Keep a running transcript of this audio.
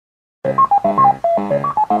Alright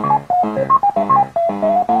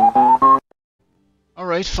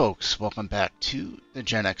folks, welcome back to the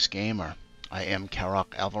Gen X Gamer. I am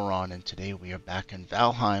Karok Alvaron, and today we are back in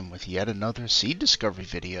Valheim with yet another seed discovery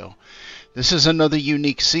video. This is another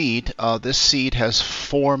unique seed. This seed has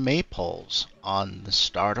 4 maypoles on the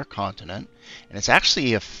starter continent, and it's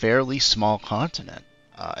actually a fairly small continent.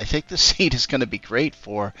 I think this seed is going to be great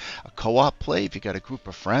for a co-op play if you got a group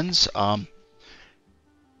of friends.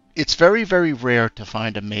 It's very, very rare to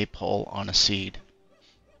find a maypole on a seed.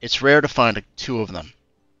 It's rare to find 2 of them.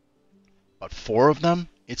 But 4 of them,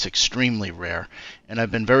 it's extremely rare. And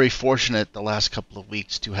I've been very fortunate the last couple of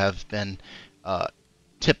weeks to have been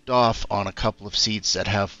tipped off on a couple of seeds that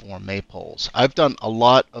have 4 maypoles. I've done a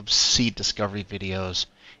lot of seed discovery videos,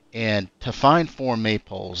 and to find 4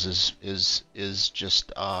 maypoles is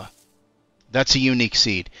just that's a unique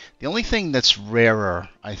seed. The only thing that's rarer,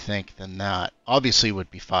 I think, than that, obviously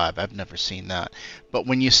would be 5. I've never seen that. But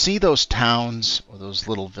when you see those towns or those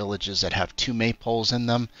little villages that have 2 maypoles in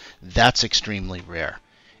them, that's extremely rare.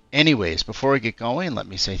 Anyways, before I get going, let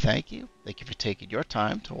me say thank you. Thank you for taking your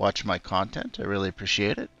time to watch my content. I really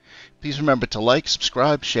appreciate it. Please remember to like,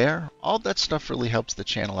 subscribe, share. All that stuff really helps the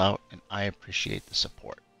channel out, and I appreciate the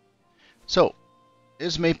support. So,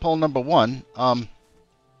 here's maypole number 1.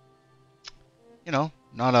 You know,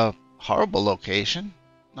 not a horrible location,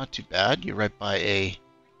 not too bad. You're right by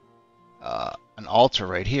an altar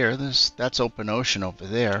right here. That's open ocean over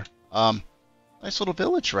there. Nice little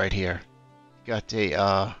village right here. Got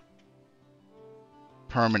a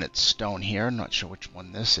permanent stone here. I'm not sure which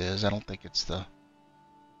one this is. I don't think it's the.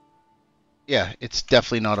 Yeah, it's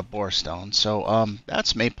definitely not a boar stone. So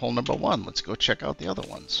that's maypole number 1. Let's go check out the other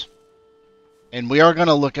ones. And we are going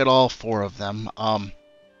to look at all 4 of them.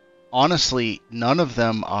 Honestly, none of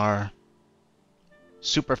them are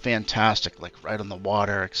super fantastic, like right on the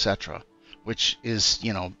water, etc., which is,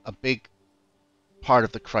 you know, a big part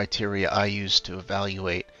of the criteria I use to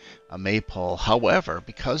evaluate a maypole. However,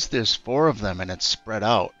 because there's 4 of them and it's spread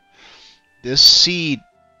out, this seed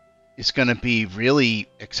is going to be really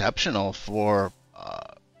exceptional for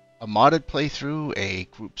a modded playthrough, a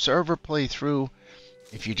group server playthrough.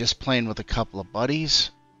 If you're just playing with a couple of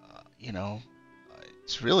buddies, you know,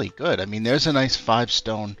 it's really good. I mean, there's a nice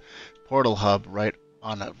 5-stone portal hub right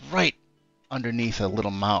underneath a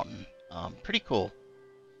little mountain. Pretty cool.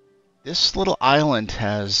 This little island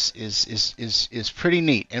is pretty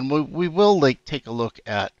neat, and we will like take a look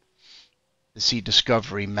at the seed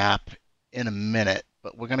discovery map in a minute.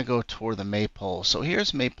 But we're gonna go toward the maypole. So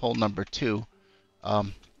here's maypole number 2.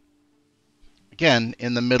 Again,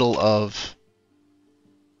 in the middle of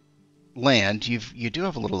land. You do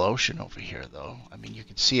have a little ocean over here, though. I mean, you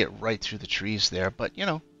can see it right through the trees there. But you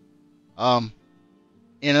know,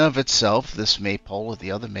 in and of itself, this maypole or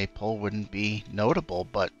the other maypole wouldn't be notable.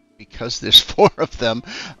 But because there's 4 of them,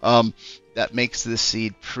 that makes this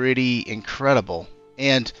seed pretty incredible.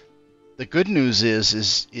 And the good news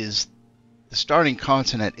is the starting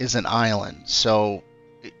continent is an island. So,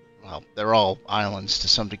 well, they're all islands to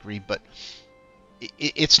some degree, but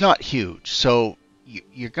it's not huge. So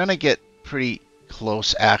you're going to get pretty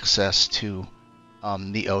close access to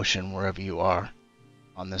the ocean wherever you are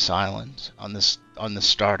on this island, on the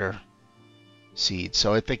starter seed.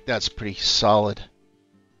 So I think that's pretty solid.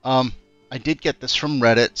 I did get this from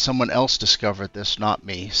Reddit. Someone else discovered this, not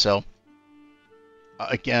me. So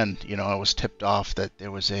again, you know, I was tipped off that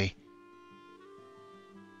there was a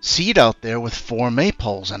seed out there with 4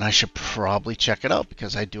 maypoles, and I should probably check it out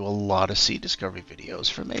because I do a lot of seed discovery videos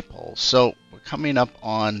for maypoles. So we're coming up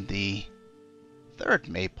on the 3rd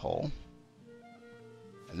maypole,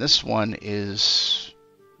 and this one is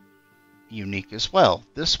unique as well.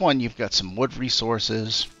 This one, you've got some wood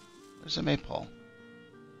resources. There's a maypole.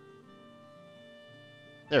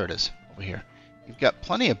 There it is, over here. You've got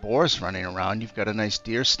plenty of boars running around. You've got a nice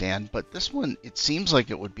deer stand, but this one, it seems like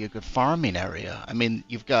it would be a good farming area. I mean,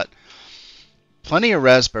 you've got plenty of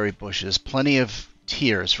raspberry bushes, plenty of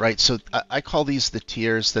tiers, right? So I call these the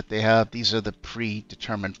tiers that they have. These are the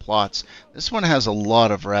predetermined plots. This one has a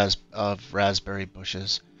lot of raspberry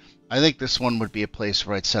bushes. I think this one would be a place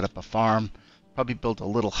where I'd set up a farm, probably build a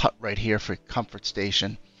little hut right here for comfort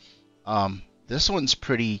station. This one's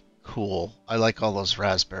pretty cool. I like all those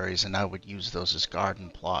raspberries, and I would use those as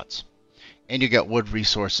garden plots. And you got wood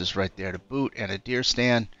resources right there to boot, and a deer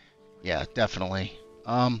stand. Yeah, definitely.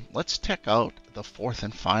 Let's check out the 4th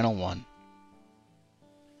and final one.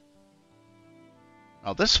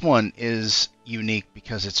 Now this one is unique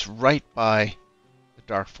because it's right by the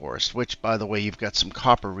dark forest, which, by the way, you've got some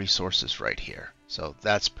copper resources right here. So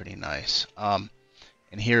that's pretty nice. And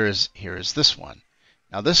here is this one.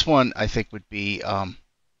 Now this one I think would be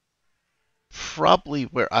probably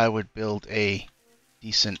where I would build a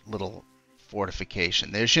decent little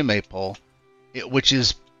fortification. There's your maypole, which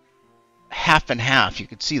is half and half. You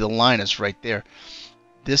can see the line is right there.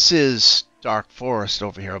 This is dark forest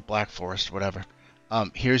over here, or black forest, whatever.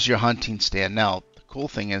 Here's your hunting stand. Now, the cool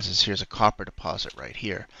thing is here's a copper deposit right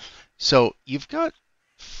here. So you've got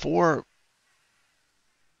 4,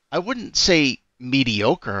 I wouldn't say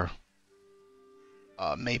mediocre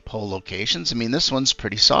maypole locations. I mean, this one's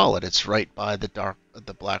pretty solid. It's right by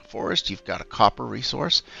the black forest. You've got a copper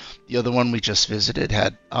resource. The other one we just visited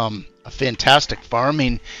had a fantastic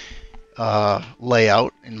farming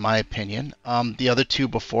layout, in my opinion. The other 2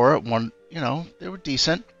 before it, one, they were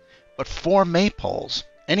decent, but 4 maypoles.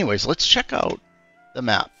 Anyways, let's check out the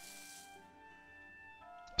map.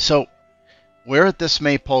 So we're at this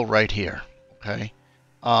maypole right here. Okay.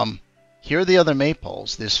 Here are the other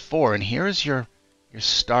maypoles. There's 4, and here's your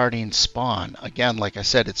starting spawn. Again, like I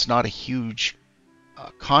said, it's not a huge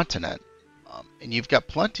continent, and you've got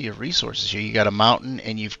plenty of resources here. You got a mountain,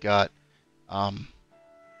 and you've got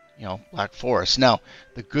black forest. Now,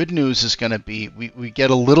 the good news is going to be we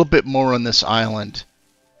get a little bit more on this island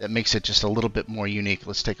that makes it just a little bit more unique.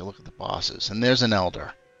 Let's take a look at the bosses. And there's an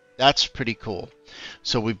elder. That's pretty cool.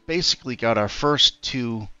 So we've basically got our first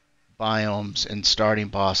 2 biomes and starting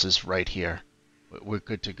bosses right here. We're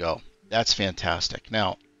good to go. That's fantastic.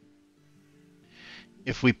 Now,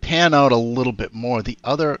 if we pan out a little bit more, the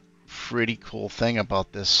other pretty cool thing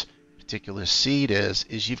about this particular seed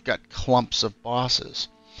is you've got clumps of bosses.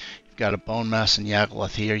 You've got a Bone Mass and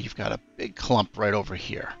Yagluth here. You've got a big clump right over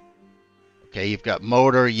here. Okay, you've got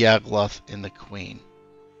Motor, Yagluth, and the Queen.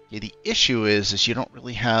 Okay, the issue is you don't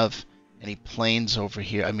really have any plains over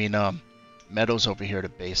here. I mean, meadows over here to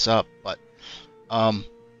base up. But I'm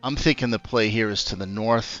thinking the play here is to the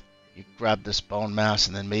north. You grab this Bone Mass,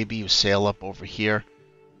 and then maybe you sail up over here.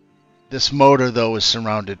 This Motor, though, is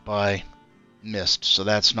surrounded by mist, so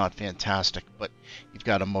that's not fantastic. But you've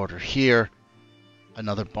got a Motor here.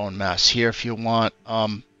 Another Bone Mass here if you want.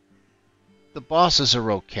 The bosses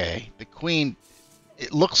are okay. The Queen,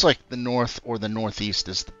 it looks like the north or the northeast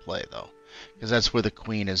is the play, though, because that's where the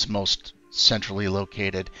Queen is most centrally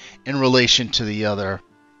located in relation to the other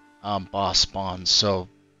boss spawns. So,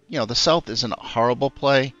 the south isn't a horrible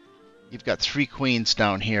play. You've got 3 queens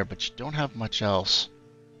down here, but you don't have much else.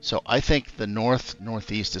 So I think the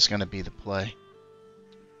northeast is going to be the play.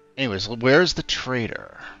 Anyways, where's the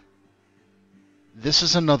trader? This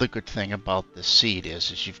is another good thing about this seed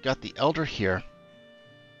is you've got the elder here,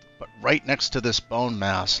 but right next to this Bone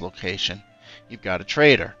Mass location, you've got a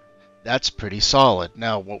trader. That's pretty solid.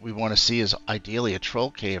 Now, what we want to see is ideally a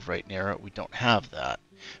troll cave right near it. We don't have that.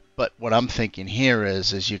 But what I'm thinking here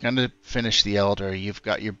is you're going to finish the elder. You've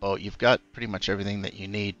got your boat. You've got pretty much everything that you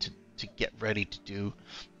need to get ready to do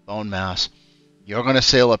Bone Mass. You're going to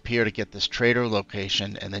sail up here to get this trader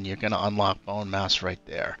location, and then you're going to unlock Bone Mass right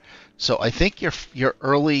there. So I think your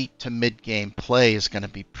early to mid game play is going to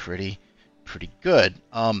be pretty good,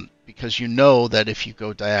 because you know that if you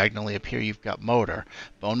go diagonally up here, you've got Motor.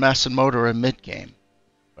 Bone Mass and Motor are mid game,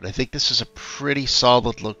 but I think this is a pretty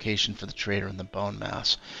solid location for the trader and the Bone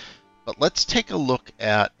Mass. But let's take a look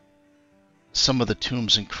at some of the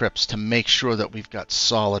tombs and crypts to make sure that we've got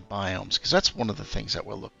solid biomes, because that's one of the things that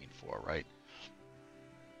we're looking for, right?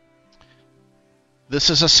 This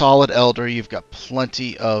is a solid elder. You've got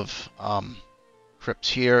plenty of crypts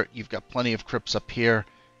here. You've got plenty of crypts up here.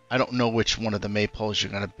 I don't know which one of the maypoles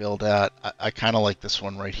you're going to build at. I kind of like this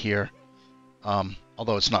one right here.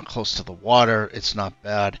 Although it's not close to the water, it's not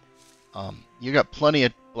bad. You got plenty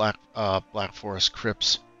of black forest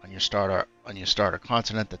crypts on your starter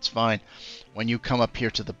continent. That's fine. When you come up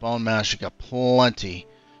here to the Bone Mass, you got plenty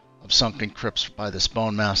of sunken crypts by this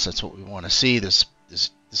Bone Mass. That's what we want to see. This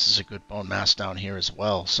is a good Bone Mass down here as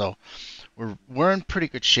well. So we're in pretty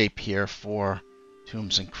good shape here for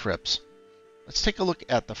tombs and crypts. Let's take a look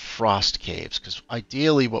at the frost caves, because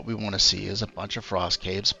ideally what we want to see is a bunch of frost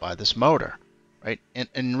caves by this Motor, right?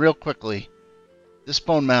 And real quickly, this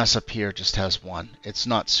Bone Mass up here just has 1. It's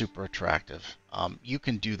not super attractive. You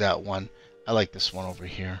can do that one. I like this one over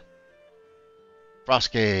here.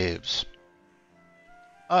 Frost caves.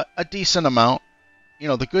 A decent amount.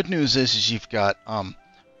 The good news is you've got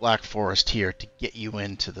black forest here to get you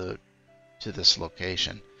into this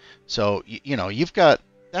location. So you've got,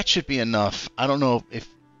 that should be enough. I don't know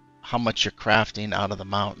how much you're crafting out of the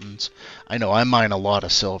mountains. I know I mine a lot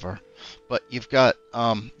of silver, but you've got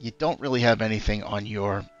you don't really have anything on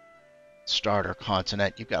your starter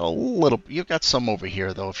continent. You've got some over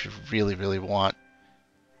here though, if you really want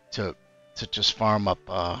to just farm up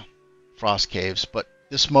frost caves. But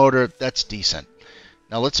this motor, that's decent.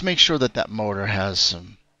 Now let's make sure that that motor has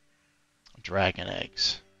some dragon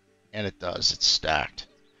eggs. And it does. It's stacked.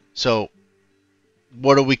 So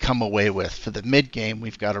what do we come away with? For the mid-game,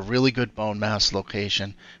 we've got a really good bone mass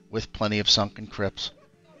location with plenty of sunken crypts.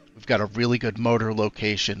 We've got a really good motor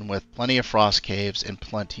location with plenty of frost caves and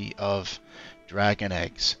plenty of dragon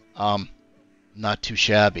eggs. Not too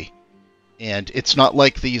shabby. And it's not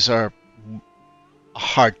like these are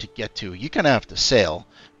hard to get to. You're going to have to sail,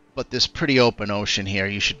 but this pretty open ocean here,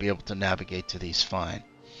 you should be able to navigate to these fine.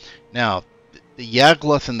 Now, the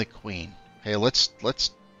Yagluth and the Queen. Okay, let's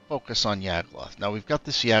focus on Yagluth. Now, we've got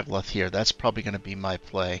this Yagluth here. That's probably going to be my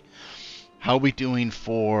play. How are we doing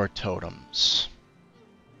for totems?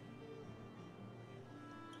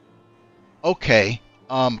 Okay.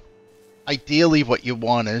 Ideally, what you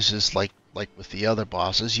want is like with the other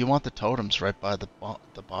bosses, you want the totems right by the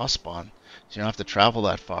boss spawn, so you don't have to travel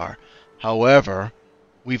that far. However,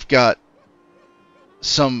 we've got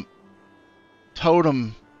some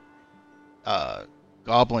totem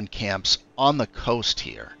goblin camps on the coast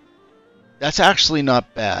here. That's actually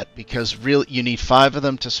not bad, because really you need 5 of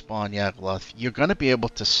them to spawn Yagluth. You're going to be able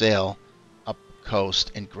to sail up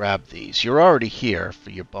coast and grab these. You're already here for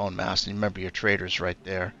your bone mass, and remember your trader's right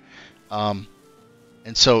there.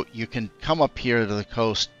 And so you can come up here to the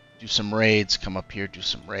coast, do some raids, come up here, do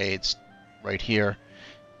some raids right here,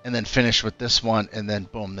 and then finish with this one, and then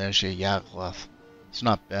boom, there's your Yagluth. It's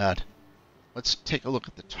not bad. Let's take a look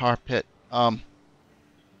at the tar pit.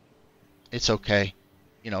 It's okay.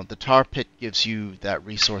 You know, the tar pit gives you that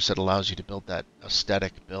resource that allows you to build that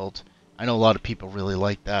aesthetic build. I know a lot of people really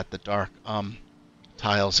like that, the dark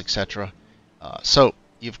tiles, etc. So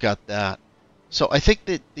you've got that. So I think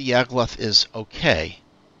that the Yagluth is okay.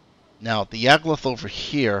 Now, the Yagluth over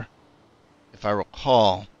here, if I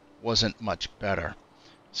recall, wasn't much better.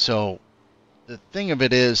 So the thing of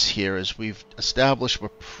it is here is we've established we're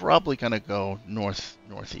probably going to go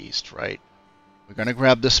northeast, right? We're going to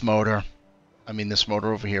grab this motor. I mean, this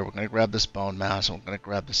motor over here. We're going to grab this bone mass, and we're going to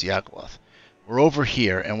grab this Yagluth. We're over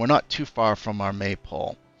here, and we're not too far from our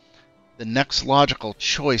Maypole. The next logical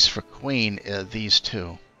choice for Queen are these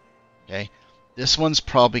two. Okay? This one's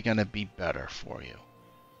probably going to be better for you.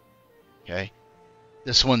 Okay?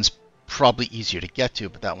 This one's probably easier to get to,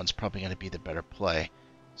 but that one's probably going to be the better play.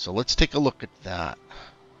 So let's take a look at that.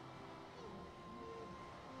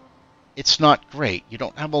 It's not great. You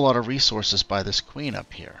don't have a lot of resources by this Queen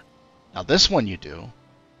up here. Now this one you do.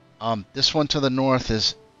 This one to the north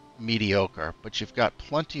is mediocre, but you've got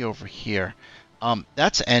plenty over here.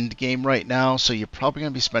 That's end game right now, so you're probably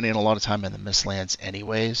going to be spending a lot of time in the Mistlands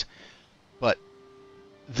anyways. But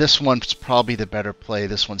this one's probably the better play.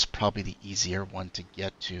 This one's probably the easier one to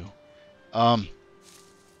get to.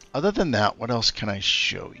 Other than that, what else can I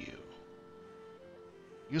show you?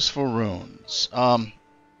 Useful runes.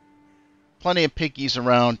 Plenty of piggies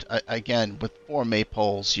around. Again, with 4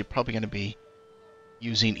 Maypoles, you're probably going to be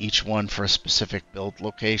using each one for a specific build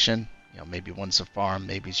location. You know, maybe one's a farm,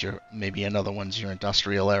 maybe another one's your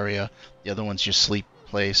industrial area, the other one's your sleep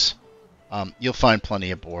place. You'll find plenty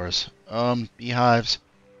of boars. Beehives,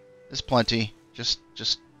 there's plenty. Just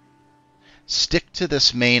stick to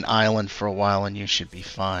this main island for a while and you should be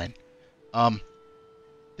fine.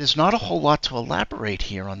 There's not a whole lot to elaborate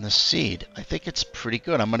here on this seed. I think it's pretty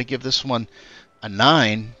good. I'm going to give this one a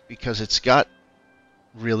 9 because it's got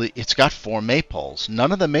 4 Maypoles.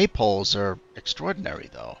 None of the Maypoles are extraordinary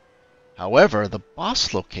though. However, the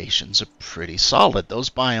boss locations are pretty solid. Those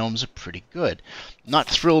biomes are pretty good. Not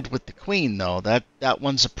thrilled with the Queen though. That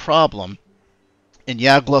one's a problem. And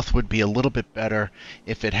Yagluth would be a little bit better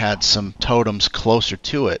if it had some totems closer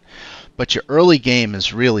to it. But your early game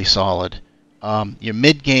is really solid. Your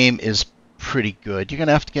mid game is pretty good. You're going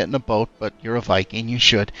to have to get in a boat, but you're a Viking, you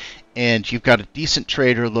should. And you've got a decent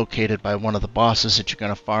trader located by one of the bosses that you're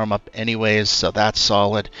going to farm up anyways, so that's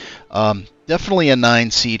solid. Definitely a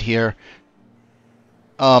 9 seed here.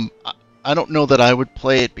 I don't know that I would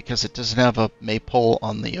play it because it doesn't have a Maypole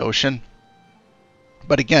on the ocean.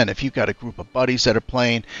 But again, if you've got a group of buddies that are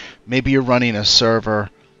playing, maybe you're running a server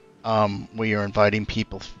where you're inviting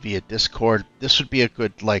people via Discord, this would be a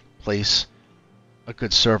good place, a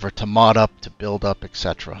good server to mod up, to build up,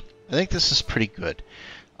 etc. I think this is pretty good.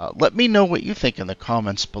 Let me know what you think in the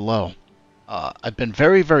comments below. I've been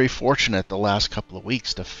very, very fortunate the last couple of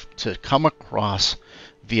weeks to come across,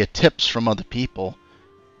 via tips from other people,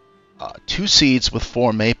 2 seeds with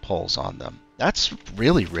 4 Maypoles on them. That's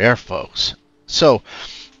really rare, folks. So,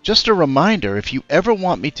 just a reminder, if you ever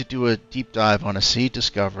want me to do a deep dive on a seed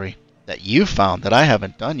discovery that you found that I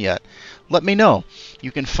haven't done yet, let me know.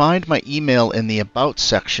 You can find my email in the About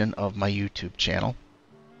section of my YouTube channel.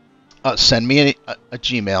 send me a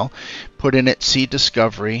Gmail, put in it Seed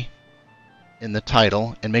Discovery in the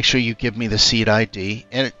title, and make sure you give me the seed ID.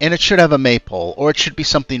 And it should have a maypole, or it should be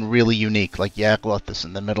something really unique, like Yaglethus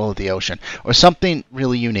in the middle of the ocean, or something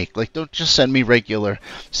really unique. Like, don't just send me regular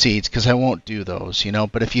seeds, because I won't do those, you know.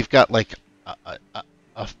 But if you've got like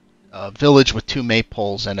a village with 2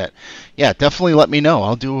 maypoles in it, yeah, definitely let me know.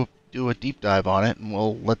 I'll do a deep dive on it, and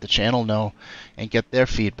we'll let the channel know and get their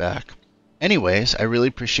feedback. Anyways, I really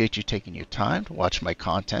appreciate you taking your time to watch my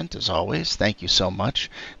content, as always. Thank you so much.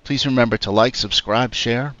 Please remember to like, subscribe,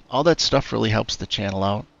 share. All that stuff really helps the channel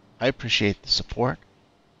out. I appreciate the support,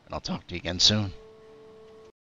 and I'll talk to you again soon.